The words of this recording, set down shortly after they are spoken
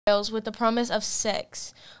with the promise of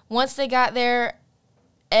sex. Once they got there,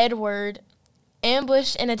 Edward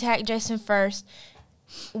ambushed and attacked Jason first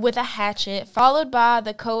with a hatchet, followed by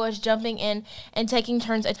the Koas jumping in and taking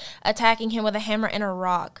turns attacking him with a hammer and a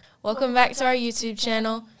rock. Welcome back to our YouTube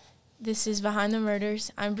channel. This is Behind the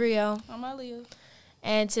Murders. I'm Brielle. I'm Aaliyah.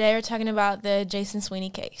 And today we're talking about the Jason Sweeney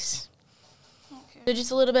case. So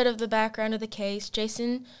just a little bit of the background of the case.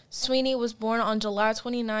 Jason Sweeney was born on July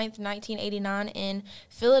 29th, 1989 in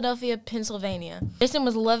Philadelphia, Pennsylvania. Jason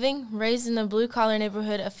was loving, raised in the blue-collar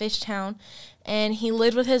neighborhood of Fishtown, and he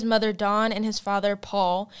lived with his mother, Dawn, and his father,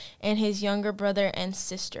 Paul, and his younger brother and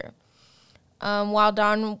sister. While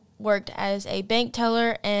Dawn worked as a bank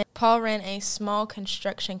teller and Paul ran a small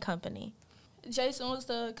construction company. Jason was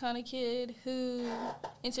the kind of kid who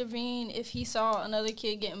intervened if he saw another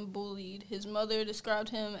kid getting bullied. His mother described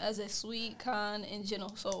him as a sweet, kind, and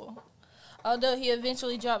gentle soul. Although he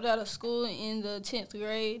eventually dropped out of school in the 10th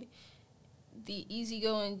grade, the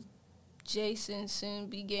easygoing Jason soon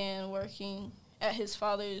began working at his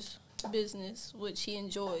father's business, which he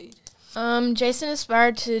enjoyed. Jason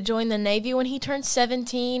aspired to join the Navy when he turned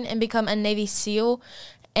 17 and become a Navy SEAL,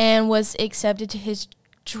 and was accepted to his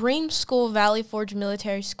dream school, Valley Forge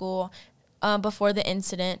Military School, before the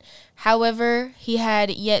incident. However, he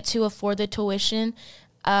had yet to afford the tuition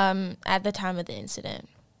at the time of the incident.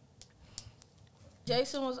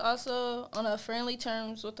 Jason was also on a friendly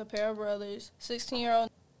terms with a pair of brothers,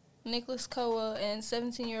 16-year-old Nicholas Koa and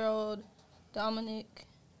 17-year-old Dominic,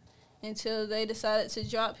 until they decided to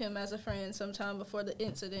drop him as a friend sometime before the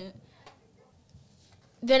incident.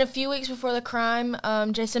 Then a few weeks before the crime,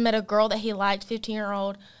 Jason met a girl that he liked,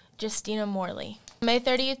 15-year-old Justina Morley. May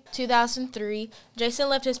 30th, 2003, Jason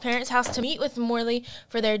left his parents' house to meet with Morley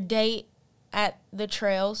for their date at the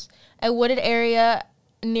trails, a wooded area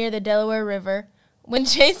near the Delaware River. When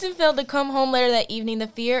Jason failed to come home later that evening, the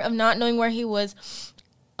fear of not knowing where he was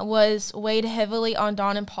weighed heavily on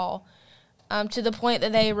Dawn and Paul, to the point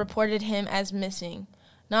that they reported him as missing.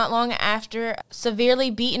 Not long after, severely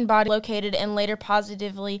beaten body located and later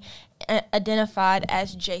positively identified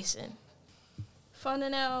as Jason.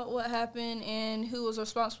 Finding out what happened and who was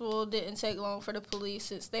responsible didn't take long for the police,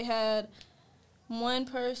 since they had one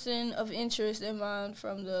person of interest in mind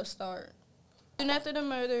from the start. Soon after the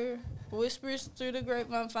murder, whispers through the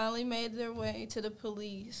grapevine finally made their way to the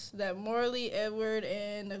police that Morley, Edward,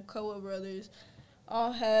 and the Koa brothers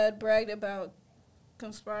all had bragged about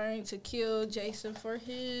conspiring to kill Jason for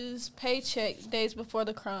his paycheck days before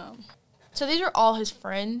the crime. So these are all his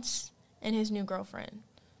friends and his new girlfriend.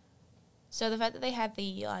 So the fact that they had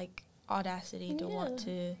the audacity to want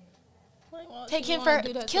to take him for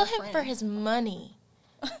kill him for his money.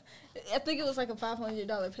 I think it was like a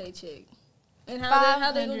 $500 paycheck. And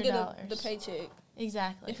how they gonna get the paycheck?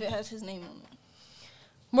 Exactly. If it has his name on it.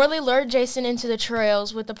 Morley lured Jason into the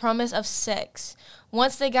trails with the promise of sex.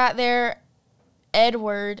 Once they got there,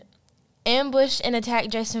 Edward ambushed and attacked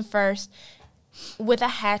Jason first with a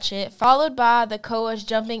hatchet, followed by the Koas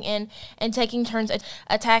jumping in and taking turns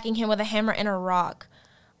attacking him with a hammer and a rock.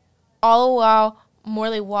 All the while,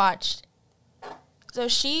 Morley watched. So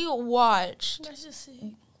she watched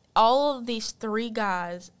all of these three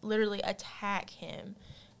guys literally attack him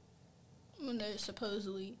when they're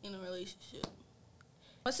supposedly in a relationship.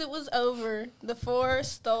 Once it was over, the four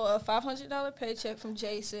stole a $500 paycheck from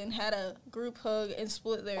Jason, had a group hug, and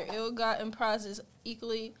split their ill-gotten prizes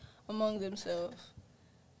equally among themselves.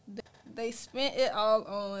 They spent it all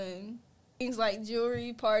on things like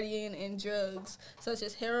jewelry, partying, and drugs, such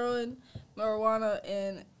as heroin, marijuana,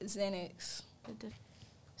 and Xanax.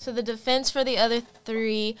 So the defense for the other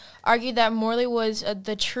three argued that Morley was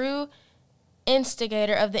the true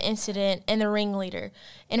instigator of the incident and the ringleader.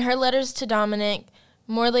 In her letters to Dominic,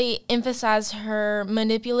 Morley emphasized her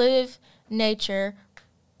manipulative nature,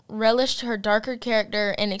 relished her darker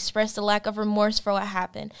character, and expressed a lack of remorse for what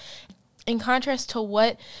happened. In contrast to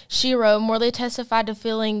what she wrote, Morley testified to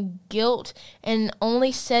feeling guilt and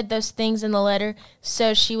only said those things in the letter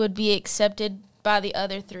so she would be accepted by the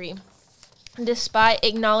other three. Despite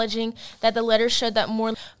acknowledging that the letters showed that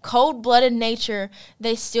Morley's cold-blooded nature,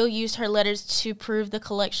 they still used her letters to prove the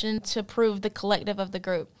collective of the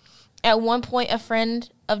group. At one point, a friend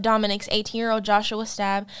of Dominic's, 18-year-old Joshua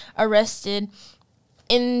Stab, arrested.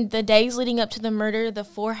 In the days leading up to the murder, the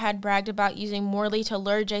four had bragged about using Morley to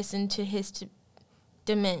lure Jason to his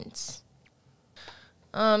demesnes.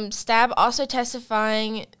 Stab also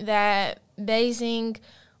testifying that Basing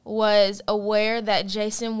was aware that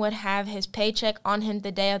Jason would have his paycheck on him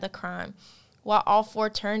the day of the crime, while all four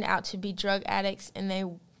turned out to be drug addicts and they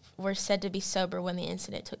were said to be sober when the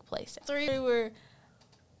incident took place. Three were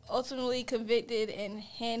ultimately convicted and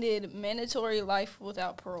handed mandatory life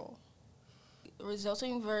without parole. The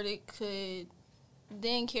resulting verdict could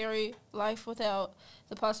then carry life without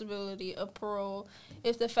the possibility of parole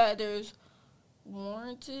if the factors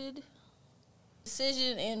warranted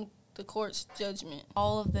decision in the court's judgment.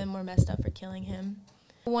 All of them were messed up for killing him.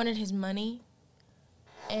 They wanted his money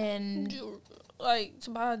and like to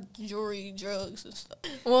buy jewelry, drugs, and stuff.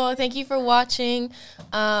 Well, thank you for watching.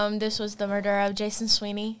 This was the murder of Jason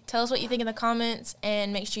Sweeney. Tell us what you think in the comments,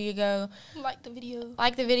 and make sure you go Like the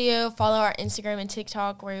video. Follow our Instagram and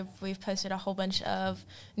TikTok, where we've posted a whole bunch of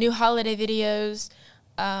new holiday videos.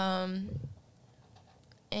 And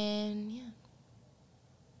yeah,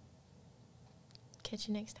 catch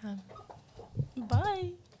you next time.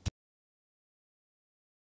 Bye.